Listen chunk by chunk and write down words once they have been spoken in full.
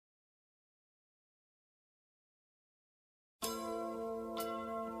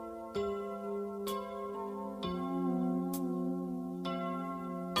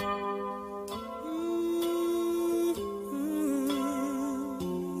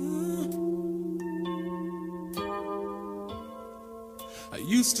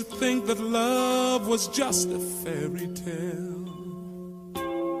used to think that love was just a fairy tale,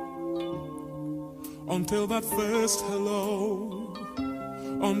 until that first hello,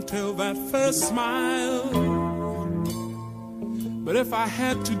 until that first smile. But if I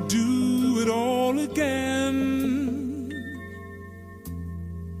had to do it all again,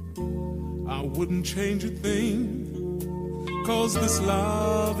 I wouldn't change a thing, 'cause this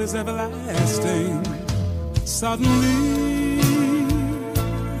love is everlasting. Suddenly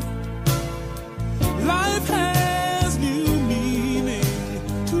life has new meaning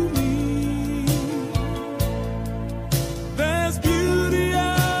to me. There's beauty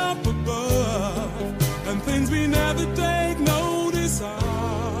up above and things we never take notice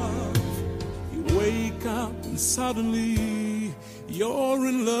of. You wake up and suddenly you're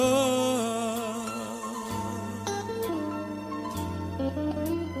in love.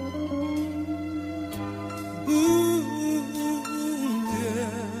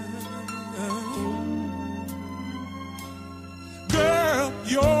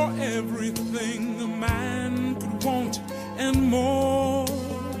 You're everything a man could want and more.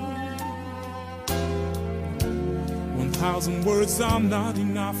 1,000 words are not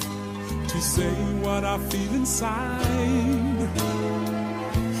enough to say what I feel inside.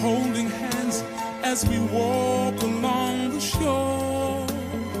 Holding hands as we walk along the shore.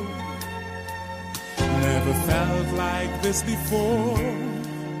 Never felt like this before.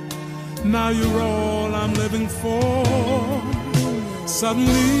 Now you're all I'm living for.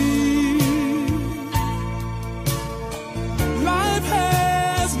 Suddenly, life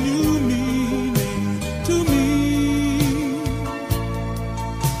has new meaning to me.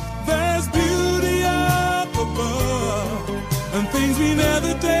 There's beauty up above and things we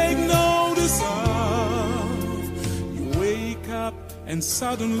never take notice of. You wake up and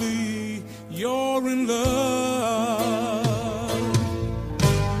suddenly you're in love.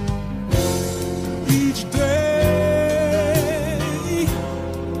 Each day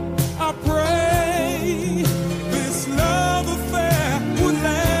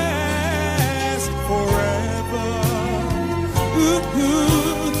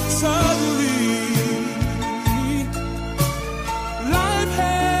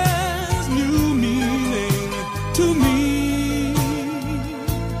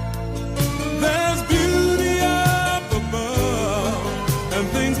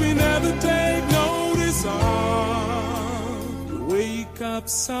up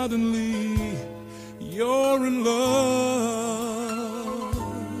suddenly, you're in love.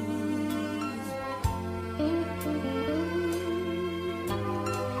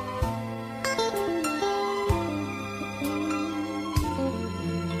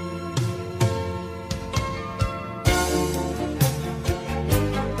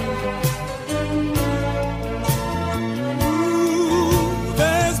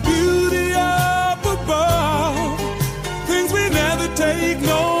 There's beauty up above, things we never take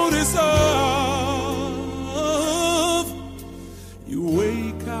notice of. You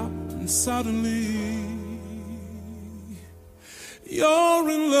wake up and suddenly